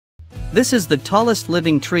This is the tallest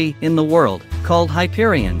living tree in the world, called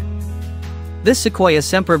Hyperion. This Sequoia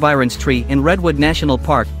sempervirens tree in Redwood National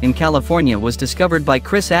Park in California was discovered by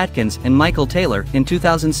Chris Atkins and Michael Taylor in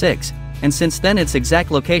 2006, and since then its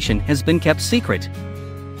exact location has been kept secret.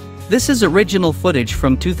 This is original footage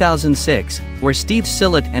from 2006, where Steve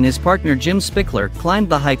Sillett and his partner Jim Spickler climbed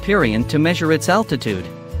the Hyperion to measure its altitude.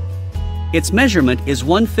 Its measurement is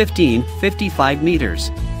 115.55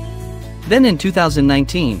 meters. Then in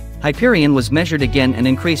 2019, Hyperion was measured again and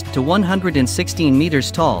increased to 116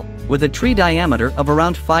 meters tall, with a tree diameter of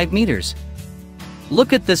around 5 meters.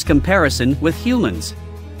 Look at this comparison with humans.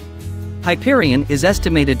 Hyperion is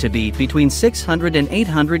estimated to be between 600 and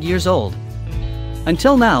 800 years old.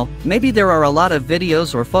 Until now, maybe there are a lot of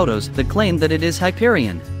videos or photos that claim that it is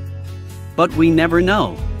Hyperion. But we never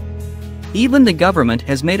know. Even the government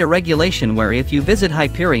has made a regulation where if you visit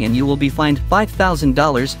Hyperion you will be fined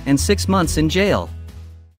 $5,000 and 6 months in jail.